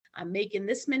I'm making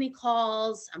this many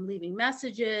calls. I'm leaving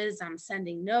messages. I'm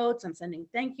sending notes. I'm sending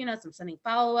thank you notes. I'm sending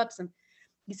follow-ups. And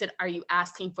he said, are you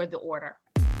asking for the order?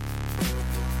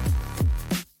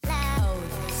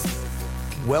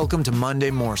 Welcome to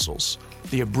Monday Morsels,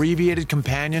 the abbreviated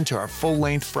companion to our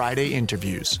full-length Friday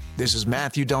interviews. This is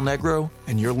Matthew Del Negro,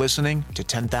 and you're listening to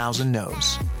 10,000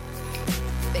 No's.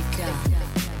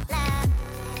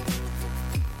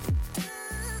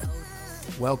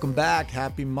 Welcome back.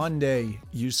 Happy Monday.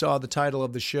 You saw the title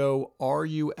of the show, Are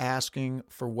You Asking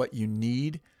for What You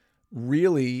Need?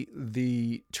 Really,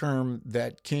 the term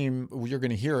that came, you're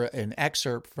going to hear an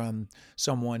excerpt from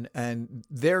someone, and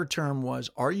their term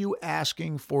was, are you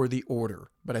asking for the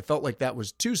order? But I felt like that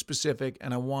was too specific,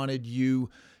 and I wanted you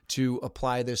to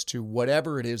apply this to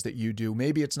whatever it is that you do.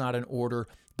 Maybe it's not an order,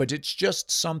 but it's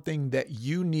just something that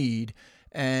you need,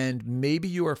 and maybe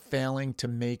you are failing to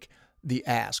make the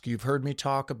ask. You've heard me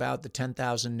talk about the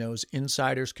 10,000 No's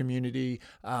Insiders community.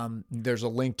 There's a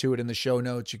link to it in the show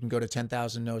notes. You can go to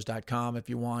 10,000nos.com if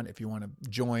you want to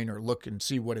join or look and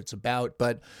see what it's about.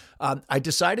 But I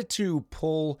decided to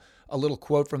pull a little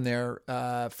quote from there,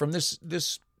 from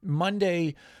this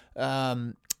Monday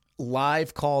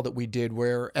live call that we did,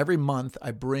 where every month I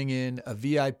bring in a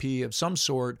VIP of some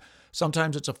sort.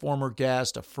 Sometimes it's a former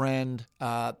guest, a friend,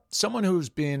 someone who's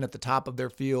been at the top of their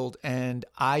field and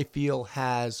I feel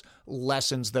has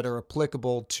lessons that are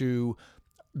applicable to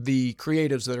the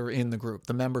creatives that are in the group,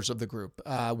 the members of the group,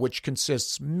 which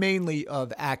consists mainly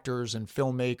of actors and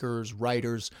filmmakers,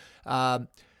 writers.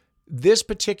 This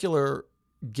particular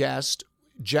guest,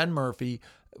 Jen Murphy,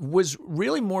 was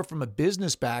really more from a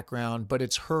business background, but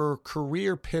it's her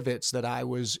career pivots that I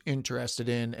was interested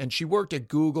in. And she worked at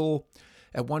Google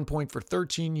at one point for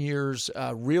 13 years,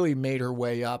 really made her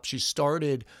way up. She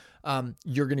started,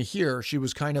 you're going to hear, she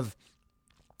was kind of,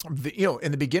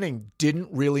 in the beginning, didn't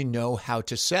really know how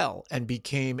to sell and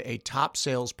became a top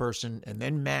salesperson and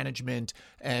then management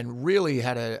and really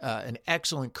had an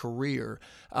excellent career.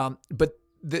 But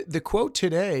the quote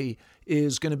today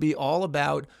is going to be all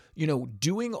about,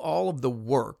 doing all of the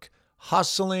work,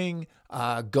 hustling,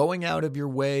 going out of your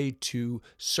way to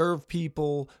serve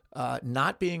people,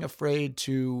 not being afraid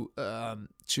to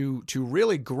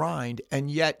really grind, and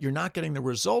yet you're not getting the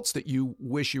results that you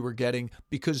wish you were getting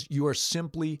because you are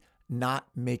simply not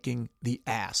making the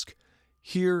ask.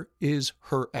 Here is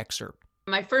her excerpt.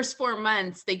 My first 4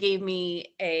 months, they gave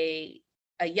me a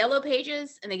Yellow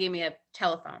Pages and they gave me a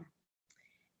telephone.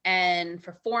 And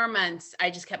for 4 months, I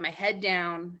just kept my head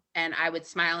down and I would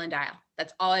smile and dial.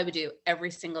 That's all I would do every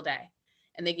single day.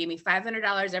 And they gave me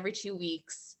 $500 every 2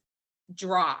 weeks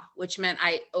draw, which meant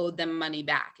I owed them money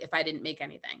back if I didn't make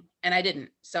anything. And I didn't.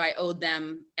 So I owed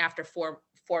them, after four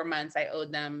months, I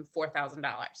owed them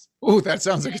 $4,000. Oh, that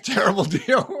sounds like a terrible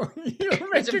deal. It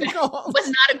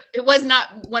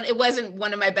wasn't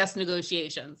one of my best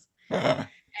negotiations.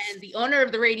 And the owner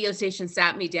of the radio station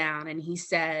sat me down and he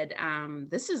said,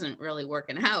 this isn't really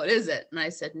working out, is it? And I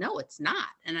said, no, it's not.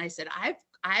 And I said,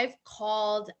 I've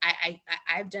called,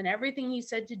 I've done everything you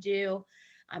said to do.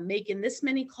 I'm making this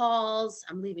many calls.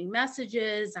 I'm leaving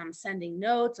messages. I'm sending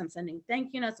notes. I'm sending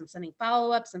thank you notes. I'm sending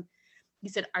follow-ups. And he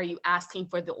said, are you asking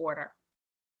for the order?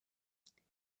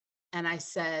 And I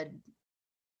said,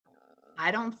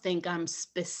 I don't think I'm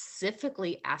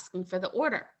specifically asking for the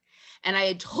order. And I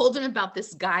had told him about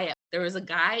this guy. There was a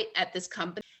guy at this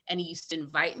company and he used to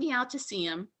invite me out to see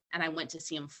him. And I went to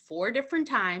see him 4 different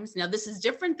times. Now, this is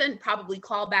different than probably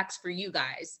callbacks for you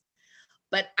guys,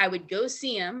 but I would go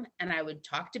see him and I would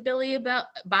talk to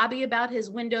Bobby about his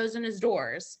windows and his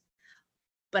doors,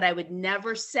 but I would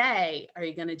never say, are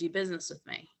you going to do business with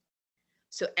me?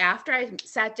 So after I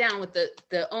sat down with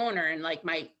the owner and like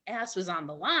my ass was on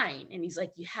the line and he's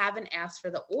like, you haven't asked for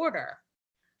the order.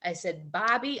 I said,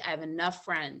 Bobby, I have enough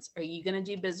friends. Are you going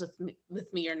to do business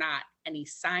with me or not? And he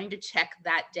signed a check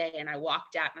that day and I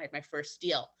walked out and I had my first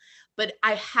deal. But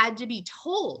I had to be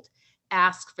told,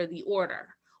 ask for the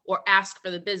order or ask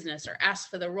for the business or ask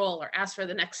for the role or ask for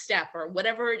the next step or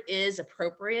whatever it is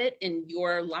appropriate in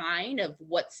your line of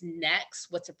what's next,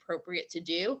 what's appropriate to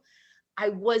do. I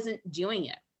wasn't doing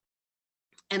it.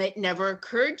 And it never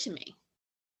occurred to me.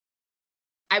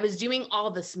 I was doing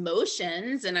all this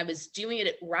motions and I was doing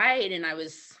it right and I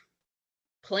was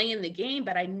playing the game,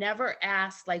 but I never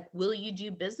asked, like, will you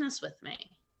do business with me?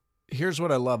 Here's what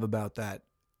I love about that.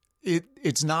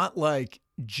 It's not like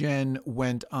Jen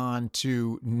went on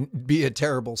to be a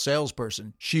terrible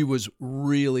salesperson. She was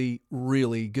really,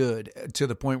 really good to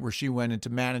the point where she went into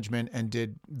management and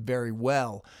did very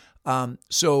well.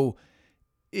 So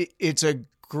it's a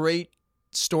great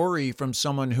story from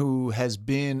someone who has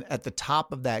been at the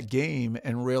top of that game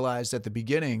and realized at the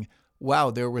beginning,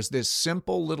 wow, there was this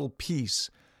simple little piece,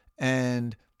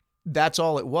 and that's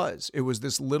all it was. It was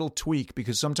this little tweak,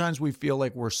 because sometimes we feel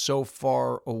like we're so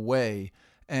far away,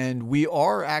 and we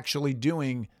are actually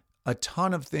doing a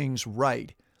ton of things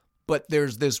right. But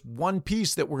there's this one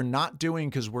piece that we're not doing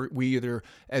because we either,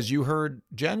 as you heard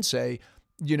Jen say,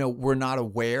 we're not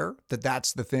aware that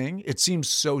that's the thing. It seems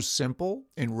so simple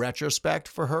in retrospect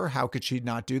for her. How could she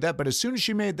not do that? But as soon as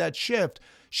she made that shift,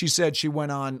 she said she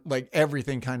went on, like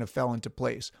everything kind of fell into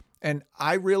place. And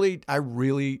I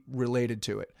really related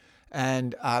to it.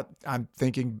 And I'm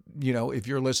thinking, if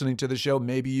you're listening to the show,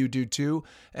 maybe you do too.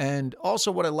 And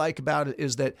also what I like about it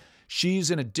is that she's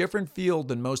in a different field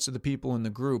than most of the people in the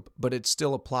group, but it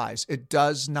still applies. It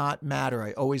does not matter.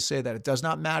 I always say that. It does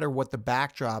not matter what the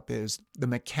backdrop is. The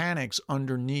mechanics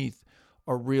underneath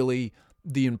are really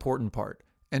the important part.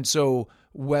 And so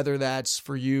whether that's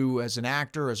for you as an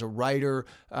actor, as a writer,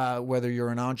 whether you're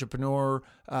an entrepreneur,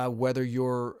 whether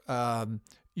you're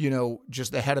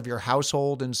just the head of your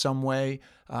household in some way,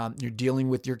 you're dealing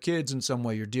with your kids in some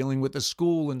way, you're dealing with the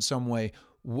school in some way,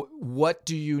 what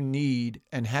do you need,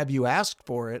 and have you asked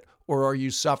for it, or are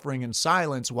you suffering in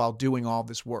silence while doing all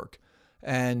this work?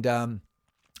 And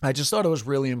I just thought it was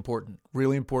really important,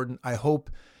 really important. I hope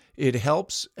it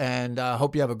helps, and I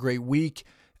hope you have a great week.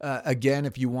 Again,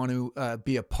 if you want to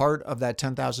be a part of that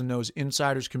 10,000 No's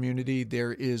Insiders community,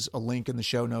 there is a link in the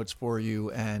show notes for you,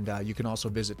 and you can also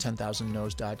visit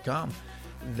 10,000nos.com.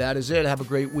 That is it. Have a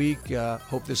great week.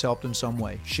 Hope this helped in some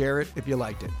way. Share it if you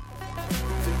liked it.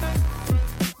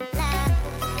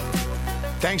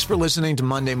 Thanks for listening to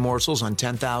Monday Morsels on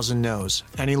 10,000 No's.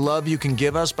 Any love you can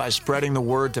give us by spreading the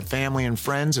word to family and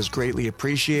friends is greatly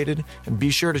appreciated. And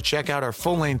be sure to check out our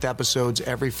full-length episodes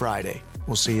every Friday.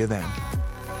 We'll see you then.